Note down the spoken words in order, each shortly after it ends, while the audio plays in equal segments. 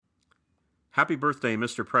Happy Birthday,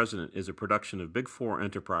 Mr. President is a production of Big Four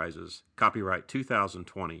Enterprises, copyright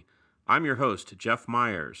 2020. I'm your host, Jeff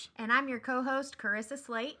Myers. And I'm your co-host, Carissa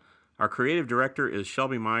Slate. Our creative director is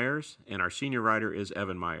Shelby Myers, and our senior writer is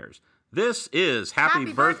Evan Myers. This is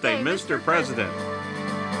Happy Birthday, Mr. President.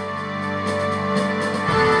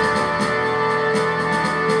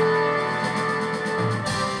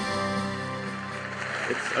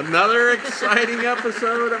 It's another exciting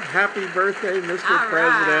episode of Happy Birthday, Mr.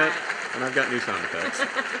 President. And I've got new sound effects.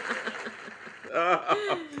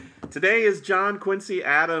 Today is John Quincy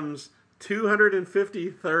Adams'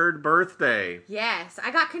 253rd birthday. Yes,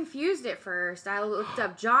 I got confused at first. I looked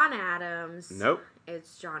up John Adams. Nope.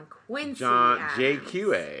 It's John Quincy John Adams.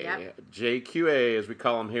 JQA. Yep. JQA, as we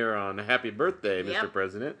call him here on Happy Birthday, Mr. Yep.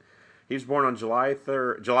 President. He was born on July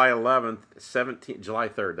 11th, July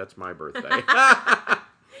 3rd. That's my birthday.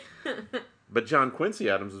 But John Quincy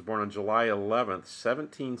Adams was born on July 11th,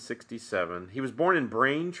 1767. He was born in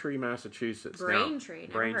Braintree, Massachusetts. Braintree,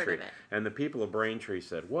 never heard of it. And the people of Braintree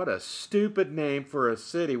said, "What a stupid name for a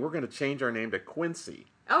city. We're going to change our name to Quincy."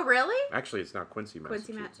 Oh, really? Actually, it's now Quincy,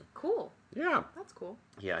 Massachusetts. Cool. Yeah. That's cool.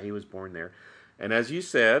 Yeah, he was born there. And as you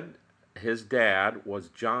said, his dad was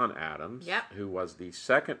John Adams, who was the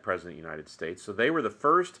second president of the United States. So they were the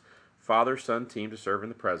first father-son team to serve in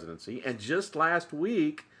the presidency. And just last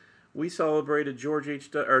week, we celebrated George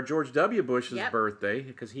W. Bush's birthday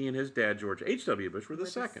because he and his dad, George H.W. Bush, were the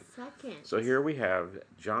second. So here we have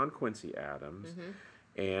John Quincy Adams. Mm-hmm.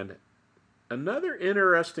 And another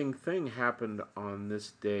interesting thing happened on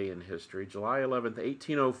this day in history, July 11th,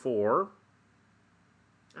 1804.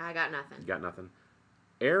 I got nothing. You got nothing.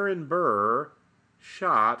 Aaron Burr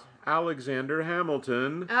shot Alexander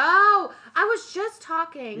Hamilton. Oh, I was just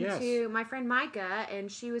talking to my friend Micah, and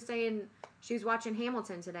she was saying she was watching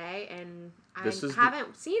Hamilton today, and I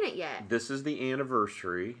haven't seen it yet. This is the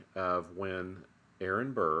anniversary of when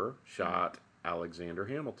Aaron Burr shot Alexander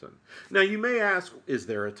Hamilton. Now, you may ask, is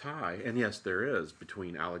there a tie? And yes, there is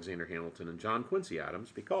between Alexander Hamilton and John Quincy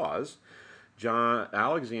Adams, because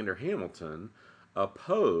Alexander Hamilton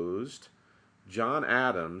opposed John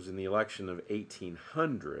Adams in the election of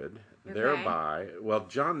 1800. Thereby,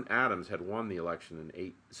 John Adams had won the election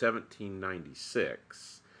in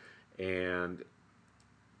 1796. And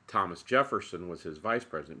Thomas Jefferson was his vice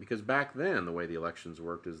president, because back then the way the elections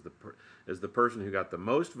worked is the person who got the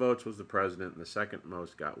most votes was the president, and the second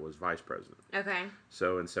most was vice president. Okay.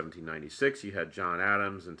 So in 1796 you had John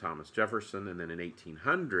Adams and Thomas Jefferson, and then in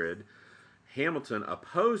 1800 Hamilton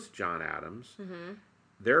opposed John Adams. Mm-hmm.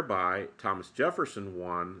 Thereby, Thomas Jefferson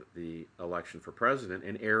won the election for president,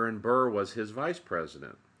 and Aaron Burr was his vice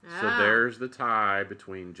president. So there's the tie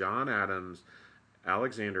between John Adams,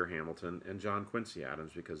 Alexander Hamilton, and John Quincy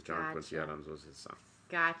Adams, because John Quincy Adams was his son.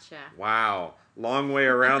 Gotcha. Wow. Long way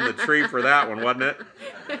around the tree for that one, wasn't it?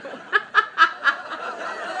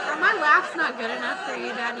 My laugh's not good enough for you,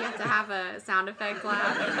 Dad. You have to have a sound effect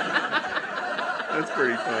laugh. That's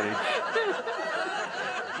pretty funny.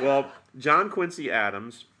 Well, John Quincy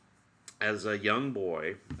Adams, as a young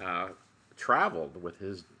boy, traveled with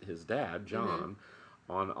his dad, John,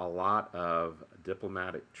 on a lot of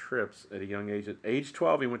diplomatic trips at a young age. At age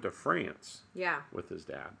 12, he went to France with his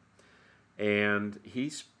dad. And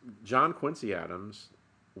John Quincy Adams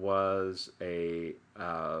was a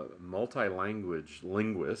multi-language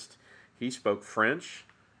linguist. He spoke French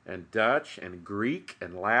and Dutch and Greek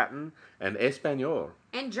and Latin and Espanol.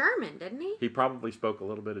 And German, didn't he? He probably spoke a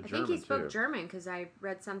little bit of German, too. I think he spoke German, because I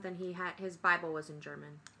read something his Bible was in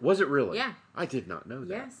German. Was it really? Yeah. I did not know that.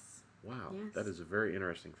 Yes. Wow, yes. That is a very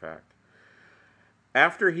interesting fact.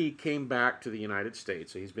 After he came back to the United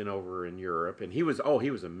States, so he's been over in Europe, and he was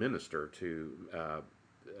a minister to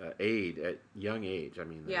aid at young age. I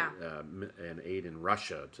mean, and aid in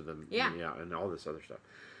Russia to them, and all this other stuff.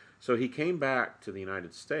 So he came back to the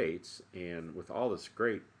United States, and with all this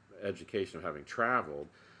great education of having traveled,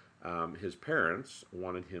 his parents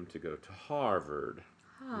wanted him to go to Harvard.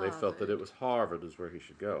 They felt that it was Harvard is where he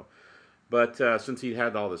should go. But since he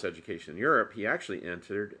had all this education in Europe, he actually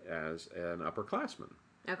entered as an upperclassman.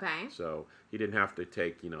 Okay. So he didn't have to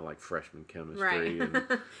take, like freshman chemistry. Right. And,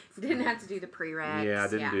 didn't have to do the prereqs. Yeah,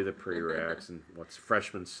 didn't do the prereqs and what's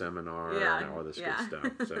freshman seminar and all this good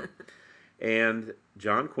stuff. So, and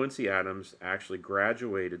John Quincy Adams actually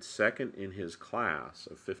graduated second in his class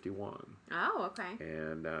of 51. Oh, okay.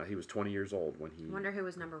 And he was 20 years old when he... I wonder who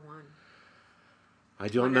was number one. I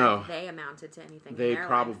don't know. If they amounted to anything. They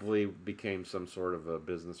probably became some sort of a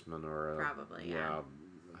businessman or a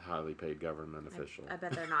highly paid government official. I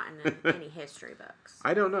bet they're not in any history books.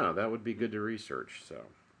 I don't know. That would be good to research. So,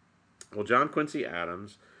 well, John Quincy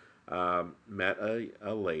Adams met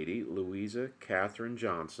a lady, Louisa Catherine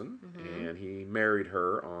Johnson, and he married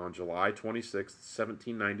her on July 26th,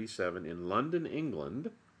 1797 in London,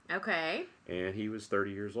 England. Okay. And he was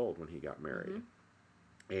 30 years old when he got married.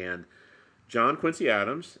 And John Quincy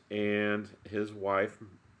Adams and his wife,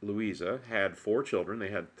 Louisa, had 4 children. They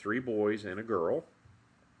had 3 boys and a girl.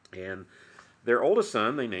 And their oldest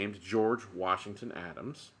son they named George Washington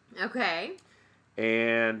Adams. Okay.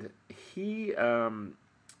 And he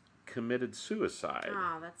committed suicide.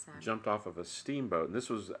 Oh, that's sad. Jumped off of a steamboat, and this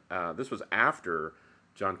was after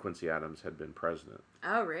John Quincy Adams had been president.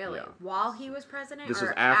 Oh, really? Yeah. While he was president? This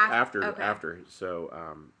was after. Okay. After. So,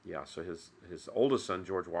 so his oldest son,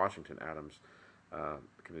 George Washington Adams,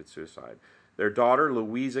 committed suicide. Their daughter,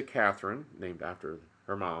 Louisa Catherine, named after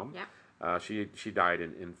her mom, she died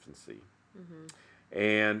in infancy.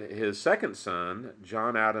 And his second son,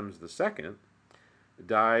 John Adams II,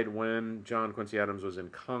 died when John Quincy Adams was in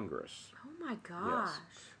Congress. Oh my gosh! Yes.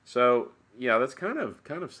 So that's kind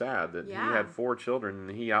of sad that he had 4 children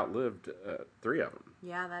and he outlived 3 of them.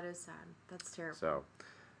 Yeah, that is sad. That's terrible. So,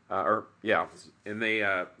 and they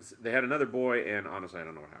had another boy, and honestly, I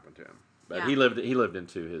don't know what happened to him. But he lived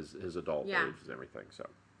into his adult age and everything. So,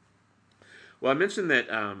 well, I mentioned that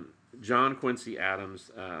John Quincy Adams'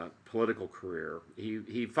 political career,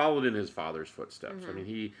 he followed in his father's footsteps. I mean,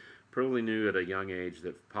 he probably knew at a young age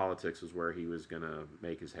that politics was where he was going to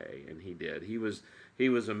make his hay, and he did. He was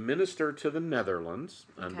a minister to the Netherlands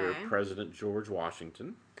under President George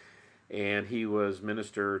Washington, and he was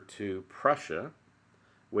minister to Prussia,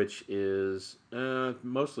 which is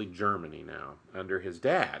mostly Germany now, under his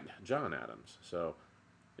dad, John Adams. So,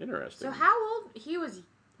 interesting. So how old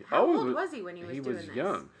How old was he when he was doing this? He was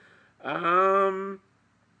young.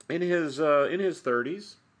 In his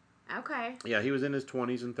 30s. Okay. Yeah, he was in his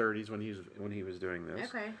 20s and 30s when he was doing this.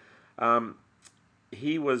 Okay.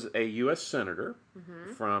 He was a U.S. Senator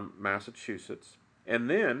from Massachusetts, and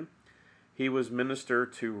then he was minister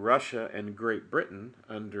to Russia and Great Britain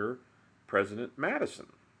under President Madison.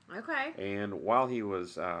 Okay. And while he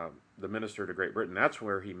was the minister to Great Britain, that's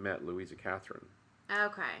where he met Louisa Catherine.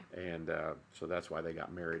 Okay. And so that's why they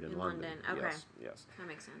got married in London. Okay. Yes. That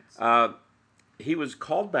makes sense. He was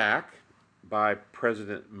called back by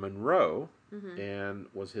President Monroe and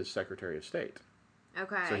was his Secretary of State.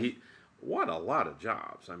 Okay. So what a lot of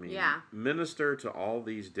jobs. I mean, minister to all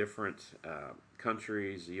these different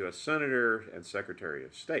countries, U.S. Senator and Secretary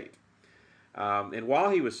of State. And while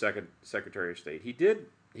he was Secretary of State,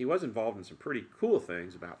 he was involved in some pretty cool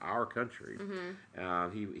things about our country.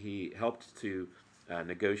 He helped to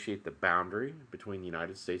negotiate the boundary between the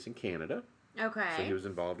United States and Canada. Okay. So he was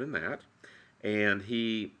involved in that. And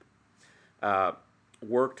he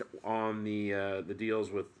worked on the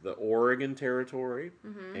deals with the Oregon Territory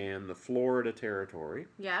and the Florida Territory.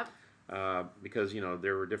 Yep. Because,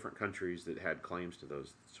 there were different countries that had claims to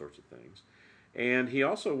those sorts of things. And he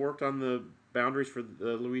also worked on the boundaries for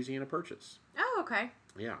the Louisiana Purchase. Oh, okay.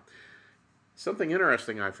 Yeah. Something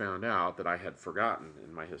interesting I found out that I had forgotten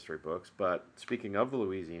in my history books, but speaking of the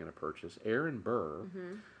Louisiana Purchase, Aaron Burr,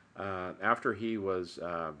 after he was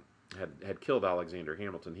had killed Alexander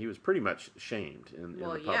Hamilton, he was pretty much shamed in the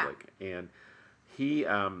public. And he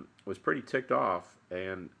was pretty ticked off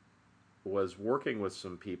and was working with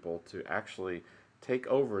some people to actually take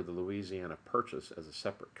over the Louisiana Purchase as a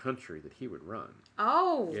separate country that he would run.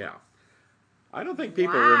 Oh. Yeah. I don't think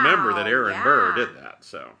people remember that Aaron Burr did that,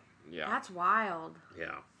 so, yeah. That's wild.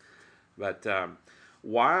 Yeah. But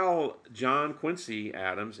while John Quincy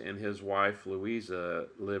Adams and his wife Louisa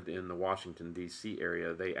lived in the Washington, D.C.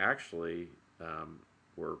 area, they actually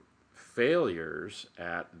were failures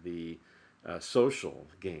at the social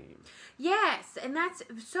game. Yes, and that's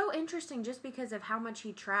so interesting just because of how much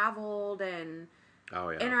he traveled and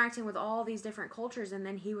interacting with all these different cultures, and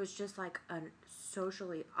then he was just like a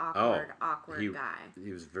socially awkward guy.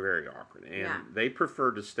 He was very awkward, and they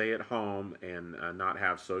preferred to stay at home and not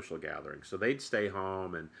have social gatherings. So they'd stay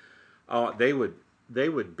home, and they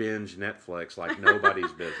would binge Netflix like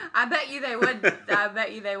nobody's business. I bet you they would. I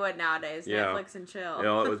bet you they would nowadays. Netflix and chill.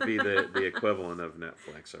 It would be the equivalent of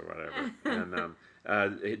Netflix or whatever.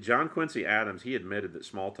 And John Quincy Adams, he admitted that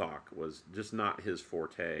small talk was just not his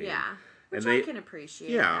forte. Yeah, which I can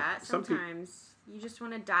appreciate that. Sometimes you just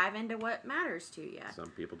want to dive into what matters to you. Some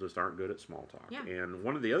people just aren't good at small talk. Yeah. And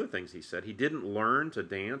one of the other things he said, he didn't learn to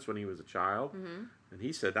dance when he was a child. And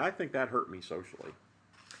he said, I think that hurt me socially.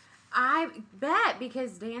 I bet,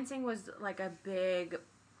 because dancing was like a big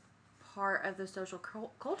part of the social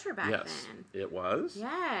culture back then. It was.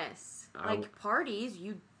 Yes. Like parties,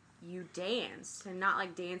 you danced, and not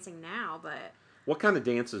like dancing now, but What kind of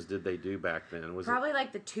dances did they do back then? Was probably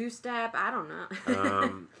like the two-step? I don't know.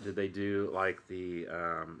 Did they do like the?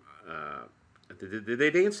 Did they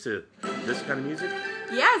dance to this kind of music?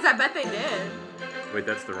 Yes, I bet they did. Wait,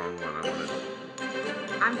 that's the wrong one.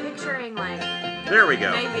 I'm picturing like. There we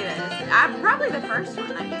go. Maybe this. Probably the first one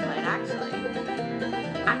that you played, actually.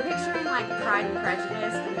 I'm picturing like Pride and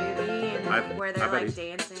Prejudice, the movie, and where they're like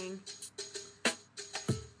dancing.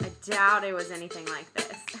 I doubt it was anything like this.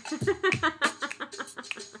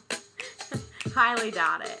 Highly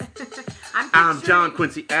doubt it. I'm John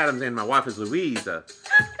Quincy Adams, and my wife is Louisa.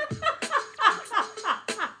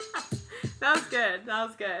 That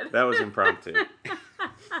was good. That was impromptu.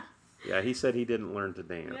 Yeah, he said he didn't learn to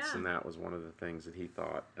dance, and that was one of the things that he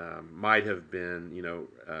thought might have been,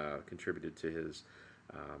 contributed to his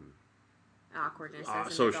awkwardness,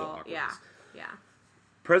 social awkwardness. Yeah.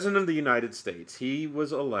 President of the United States. He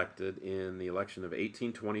was elected in the election of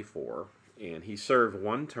 1824, and he served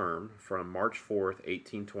one term from March 4th,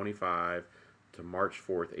 1825 to March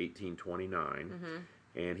 4th, 1829. Mm-hmm.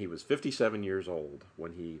 And he was 57 years old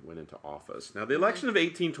when he went into office. Now, the election of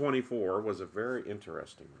 1824 was a very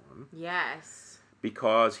interesting one. Yes.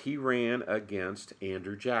 Because he ran against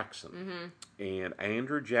Andrew Jackson. Mm-hmm. And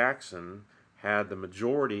Andrew Jackson had the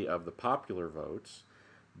majority of the popular votes,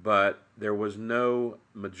 but there was no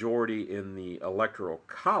majority in the Electoral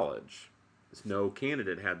College. No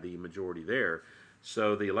candidate had the majority there.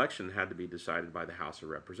 So the election had to be decided by the House of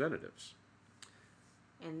Representatives.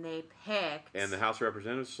 And they picked. And the House of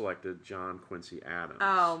Representatives selected John Quincy Adams.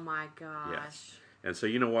 Oh my gosh. Yes. And so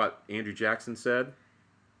you know what Andrew Jackson said?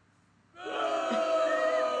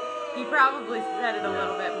 He probably said it a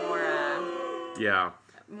little bit more.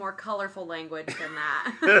 More colorful language than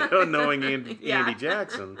that. Knowing Andy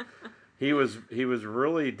Jackson, he was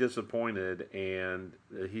really disappointed, and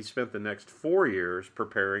he spent the next 4 years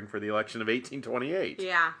preparing for the election of 1828.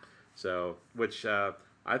 Yeah. So, which.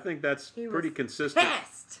 I think that's pretty consistent.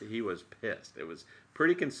 Pissed. He was pissed. It was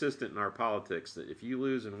pretty consistent in our politics that if you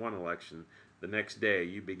lose in one election, the next day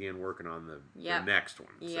you begin working on the next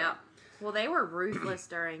one. Yep. So. Well, they were ruthless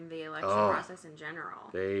during the election process in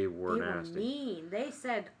general. They were nasty. They were mean. They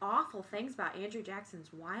said awful things about Andrew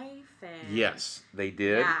Jackson's wife. And yes, they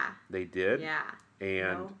did. Yeah. They did. Yeah.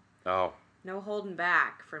 And no holding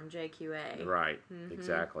back from JQA. Right,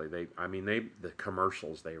 exactly. The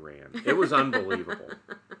commercials they ran, it was unbelievable.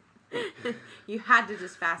 You had to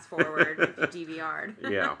just fast forward if you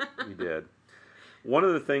DVR'd. Yeah, you did. One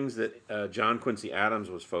of the things that John Quincy Adams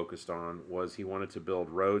was focused on was he wanted to build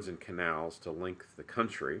roads and canals to link the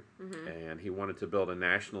country, and he wanted to build a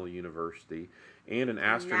national university and an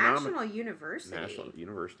National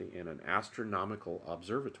University and an astronomical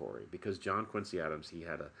observatory, because John Quincy Adams, he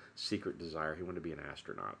had a secret desire. He wanted to be an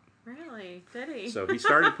astronaut. Really? Did he? So he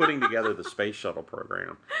started putting together the space shuttle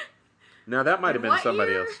program. Now that might have been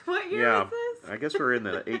somebody else. What year was this? I guess we're in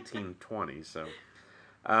the 1820s. So,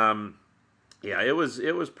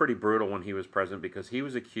 it was pretty brutal when he was president, because he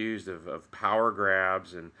was accused of power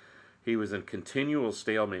grabs, and he was in continual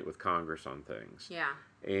stalemate with Congress on things. Yeah.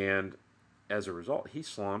 And as a result, he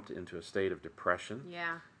slumped into a state of depression.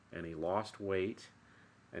 Yeah. And he lost weight,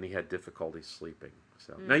 and he had difficulty sleeping.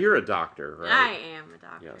 So now you're a doctor, right? I am a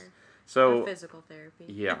doctor. Yes. So physical therapy.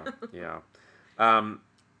 Yeah.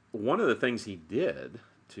 One of the things he did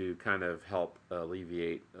to kind of help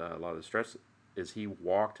alleviate a lot of the stress is he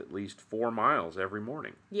walked at least 4 miles every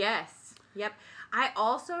morning. Yes. Yep. I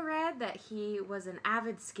also read that he was an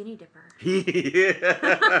avid skinny dipper.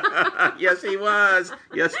 Yes, he was.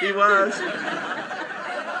 Yes, he was.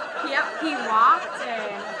 Yep, he walked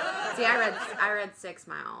and... See, I read 6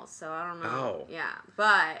 miles, so I don't know. Oh. Yeah,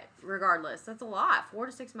 but regardless, that's a lot. 4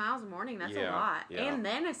 to 6 miles a morning, that's a lot. Yeah. And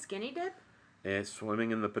then a skinny dip? And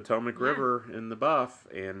swimming in the Potomac River in the Buff,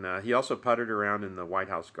 and he also putted around in the White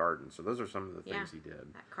House garden. So those are some of the things he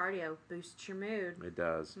did. That cardio boosts your mood. It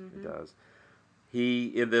does. It does.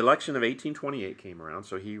 In the election of 1828 came around,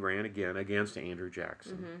 so he ran again against Andrew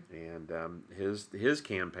Jackson, and his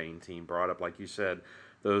campaign team brought up, like you said,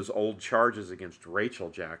 those old charges against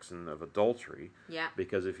Rachel Jackson of adultery. Yeah.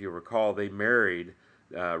 Because if you recall, they married.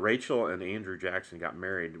 Rachel and Andrew Jackson got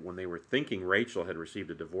married when they were thinking Rachel had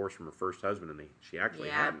received a divorce from her first husband, and she actually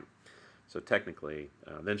hadn't. So technically,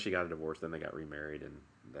 then she got a divorce, then they got remarried, and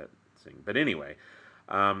that thing. But anyway,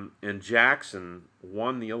 and Jackson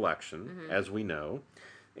won the election, as we know,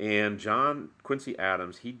 and John Quincy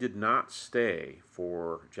Adams, he did not stay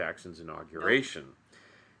for Jackson's inauguration. Nope.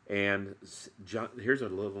 And here's a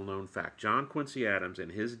little known fact. John Quincy Adams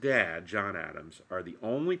and his dad, John Adams, are the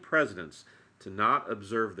only presidents to not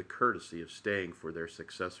observe the courtesy of staying for their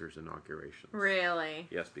successors' inaugurations. Really?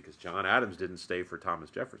 Yes, because John Adams didn't stay for Thomas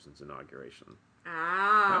Jefferson's inauguration. Oh.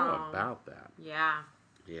 How about that? Yeah.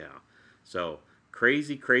 Yeah. So,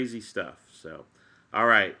 crazy, crazy stuff. So, all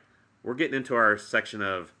right. We're getting into our section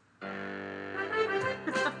of a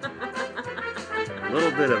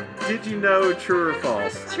little bit of Did You Know, True or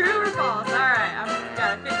False? True or false. All right. I've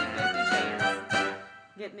got a 50-50 chance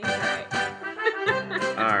getting these right.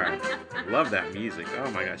 All right. Love that music. Oh,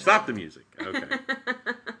 my gosh. Stop the music. Okay.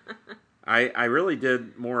 I really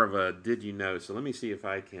did more of a Did You Know, so let me see if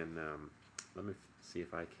I can...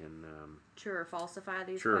 true or falsify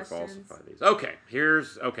these true questions. True or falsify these.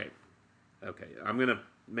 Okay. Okay. I'm going to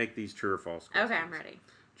make these true or false questions. Okay, I'm ready.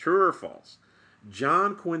 True or false?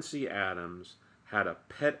 John Quincy Adams had a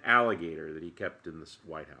pet alligator that he kept in the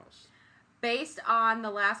White House. Based on the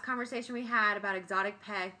last conversation we had about exotic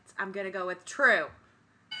pets, I'm going to go with true.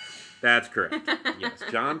 That's correct. Yes,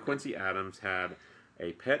 John Quincy Adams had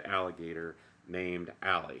a pet alligator named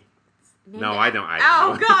Allie. I don't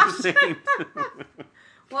know gosh.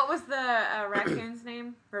 What was the raccoon's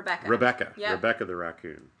name? Rebecca. Yep. Rebecca the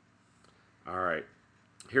raccoon. All right.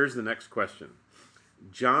 Here's the next question.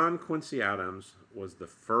 John Quincy Adams was the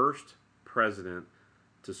first president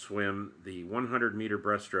to swim the 100-meter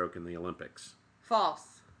breaststroke in the Olympics.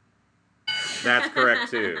 False. That's correct,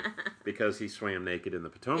 too, because he swam naked in the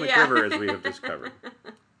Potomac River, as we have discovered.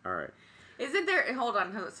 All right. Isn't there, hold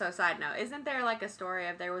on, so side note, isn't there like a story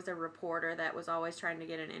of there was a reporter that was always trying to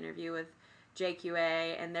get an interview with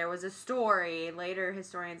JQA, and there was a story, later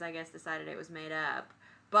historians, I guess, decided it was made up,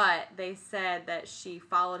 but they said that she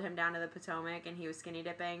followed him down to the Potomac, and he was skinny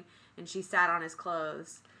dipping, and she sat on his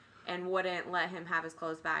clothes, and wouldn't let him have his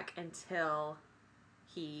clothes back until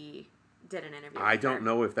he did an interview. I don't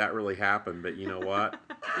know if that really happened, but you know what?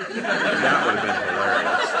 That would have been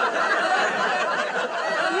hilarious.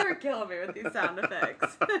 You were killing me with these sound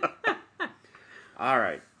effects. All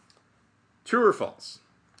right. True or false?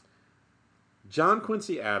 John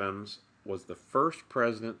Quincy Adams was the first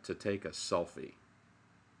president to take a selfie.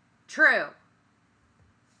 True.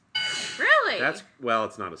 Really? It's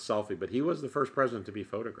not a selfie, but he was the first president to be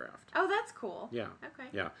photographed. Oh, that's cool. Yeah. Okay.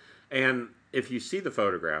 Yeah. And if you see the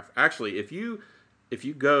photograph, actually, if you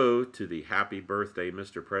go to the Happy Birthday,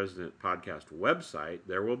 Mr. President podcast website,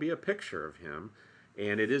 there will be a picture of him,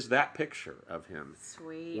 and it is that picture of him.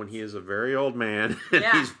 Sweet. When he is a very old man, and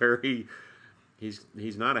yeah.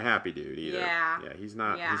 he's not a happy dude either. Yeah. Yeah, he's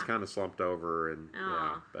not. Yeah. He's kind of slumped over, and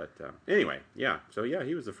But anyway, yeah. So yeah,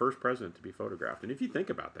 he was the first president to be photographed. And if you think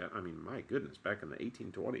about that, I mean, my goodness, back in the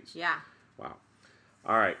 1820s. Yeah. Wow.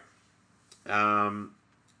 All right.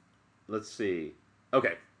 Let's see.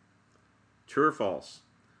 Okay. True or false?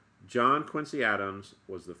 John Quincy Adams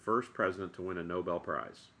was the first president to win a Nobel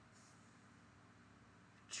Prize.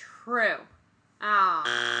 True.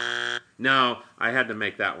 Oh. No, I had to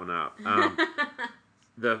make that one up.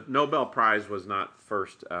 The Nobel Prize was not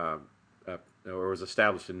first, or was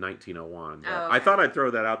established in 1901. Okay. I thought I'd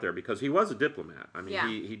throw that out there because he was a diplomat. I mean, yeah.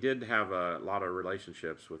 he did have a lot of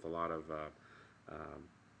relationships with a lot of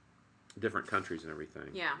different countries and everything.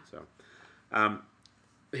 Yeah. So,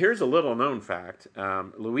 here's a little known fact.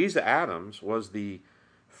 Louisa Adams was the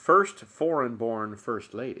first foreign-born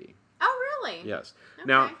First Lady. Oh, really? Yes. Okay.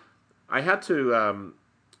 Now, I had to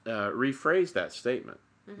rephrase that statement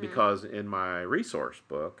because in my resource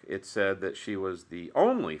book, it said that she was the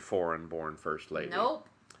only foreign-born First Lady. Nope.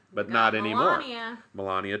 But not anymore. Melania.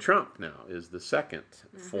 Melania Trump now is the second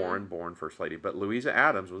foreign-born First Lady. But Louisa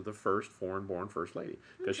Adams was the first foreign-born First Lady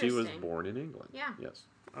because she was born in England. Yeah. Yes.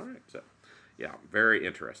 All right. So, yeah, very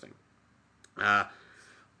interesting. That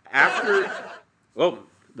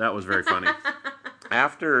was very funny.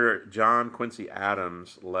 After John Quincy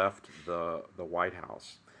Adams left the White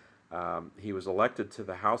House, he was elected to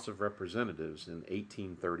the House of Representatives in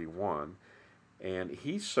 1831, and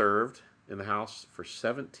he served in the House for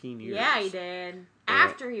 17 years. Yeah, he did.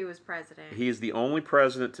 After he was president. He is the only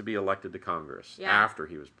president to be elected to Congress after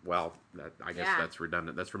he was, I guess that's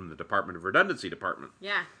redundant. That's from the Department of Redundancy Department.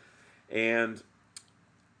 Yeah. And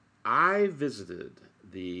I visited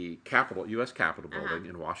the U.S. Capitol building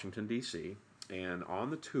in Washington, D.C., and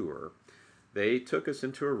on the tour, they took us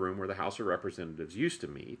into a room where the House of Representatives used to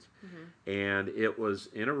meet, and it was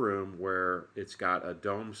in a room where it's got a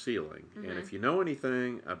dome ceiling. And if you know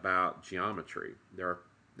anything about geometry, there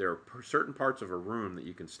are certain parts of a room that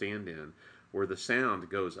you can stand in where the sound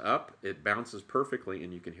goes up, it bounces perfectly,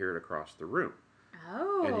 and you can hear it across the room.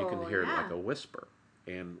 Oh, and you can hear it like a whisper.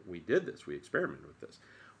 And we did this. We experimented with this.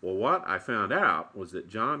 Well, what I found out was that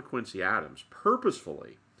John Quincy Adams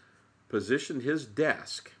purposefully positioned his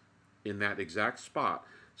desk in that exact spot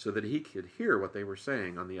so that he could hear what they were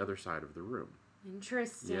saying on the other side of the room.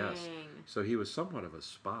 Interesting. Yes. So he was somewhat of a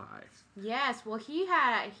spy. Yes. Well, he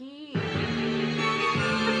You're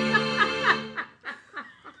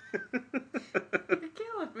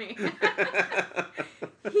killing me.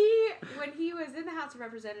 When he was in the House of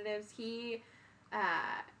Representatives, he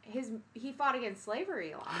fought against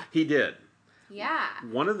slavery a lot. He did. Yeah.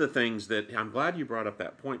 One of the things that, I'm glad you brought up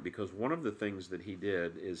that point, because one of the things that he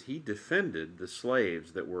did is he defended the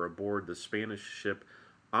slaves that were aboard the Spanish ship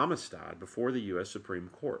Amistad before the U.S. Supreme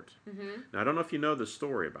Court. Mm-hmm. Now, I don't know if you know the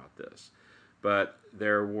story about this, but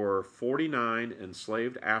there were 49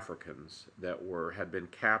 enslaved Africans that had been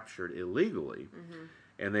captured illegally, mm-hmm.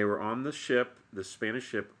 and they were on the ship, the Spanish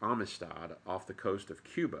ship Amistad, off the coast of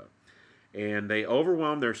Cuba. And they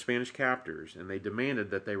overwhelmed their Spanish captors, and they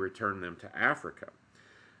demanded that they return them to Africa.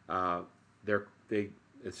 They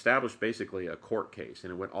established basically a court case,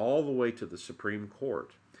 and it went all the way to the Supreme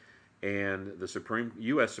Court. And the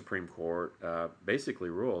U.S. Supreme Court basically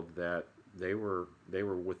ruled that they were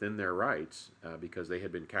within their rights because they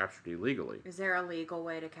had been captured illegally. Is there a legal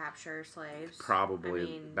way to capture slaves?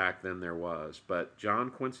 Probably back then there was, but John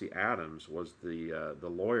Quincy Adams was the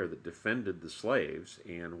lawyer that defended the slaves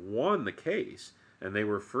and won the case, and they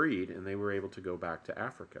were freed and they were able to go back to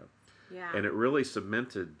Africa. Yeah. And it really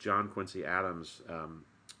cemented John Quincy Adams'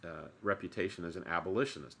 reputation as an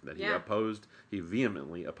abolitionist, that he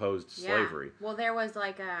vehemently opposed slavery. Well, there was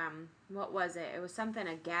what was it? It was something,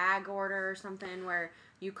 a gag order or something, where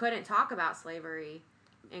you couldn't talk about slavery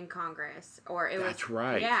in Congress, or That's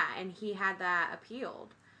right. Yeah, and he had that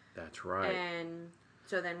appealed. That's right. And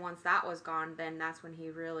so then once that was gone, then that's when he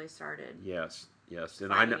really started. Yes, and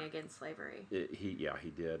fighting against slavery. He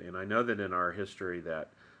did, and I know that in our history that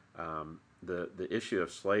the issue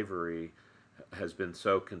of slavery has been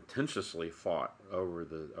so contentiously fought over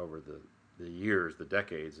the years, the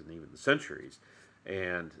decades, and even the centuries,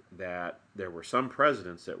 and that there were some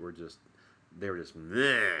presidents that were just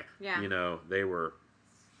meh. Yeah. You know, they were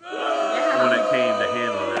when it came to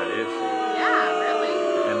handling that issue. Yeah,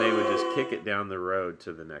 really. And they would just kick it down the road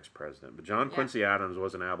to the next president. But John Quincy Adams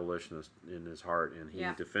was an abolitionist in his heart, and he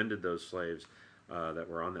defended those slaves that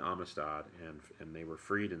were on the Amistad, and they were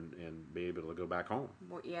freed and be able to go back home.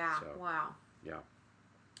 Well, yeah. So, wow. Yeah.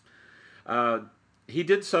 He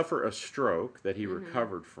did suffer a stroke that he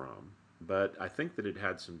recovered from, but I think that it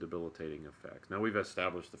had some debilitating effects. Now, we've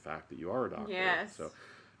established the fact that you are a doctor. Yes. So,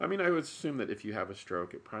 I mean, I would assume that if you have a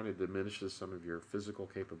stroke, it probably diminishes some of your physical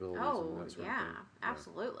capabilities and that sort of thing.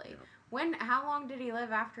 Absolutely. Yeah. How long did he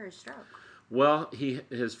live after his stroke? Well,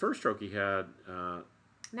 his first stroke he had... now,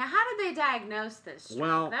 how did they diagnose this stroke?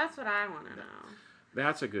 Well, that's what I want to know.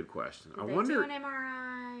 That's a good question. Did they do an MRI?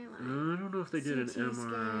 I don't know if they did an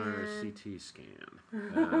MRI or a CT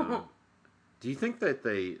scan. Do you think that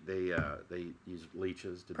they use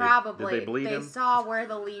leeches? Probably. Did they bleed him? They saw where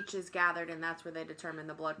the leeches gathered, and that's where they determined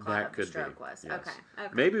the blood clot of the stroke was. Yes. Okay.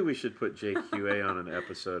 Maybe we should put JQA on an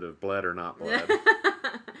episode of Bled or Not Bled.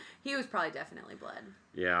 He was probably definitely bled.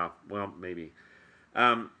 Yeah. Well, maybe.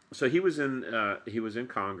 So he was in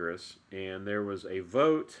Congress, and there was a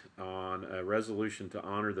vote on a resolution to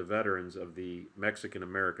honor the veterans of the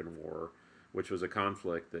Mexican-American War, which was a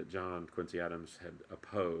conflict that John Quincy Adams had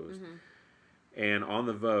opposed. Mm-hmm. And on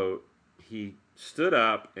the vote, he stood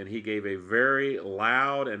up and he gave a very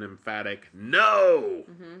loud and emphatic no,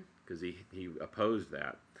 because he opposed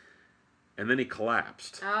that. And then he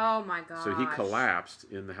collapsed. Oh my gosh. So he collapsed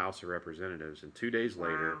in the House of Representatives, and 2 days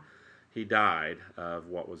later, he died of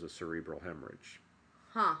what was a cerebral hemorrhage.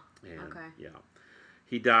 Huh. And, okay. Yeah.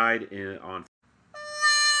 He died on...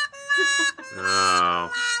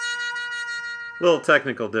 Oh. Little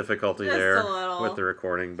technical difficulty just there a with the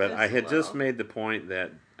recording. But I had just made the point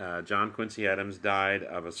that John Quincy Adams died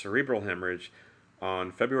of a cerebral hemorrhage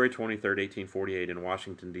on February 23rd, 1848 in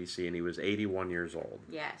Washington, D.C., and he was 81 years old.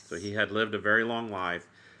 Yes. So he had lived a very long life.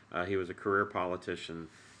 He was a career politician.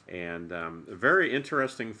 And a very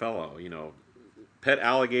interesting fellow, you know, pet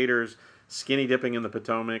alligators, skinny dipping in the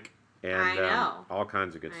Potomac, and all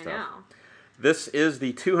kinds of good stuff. Know. This is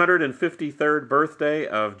the 253rd birthday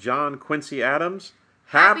of John Quincy Adams.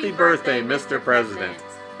 Happy birthday, Mr. President.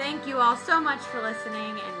 Thank you all so much for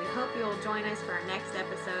listening, and we hope you will join us for our next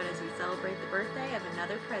episode as we celebrate the birthday of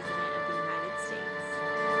another president of the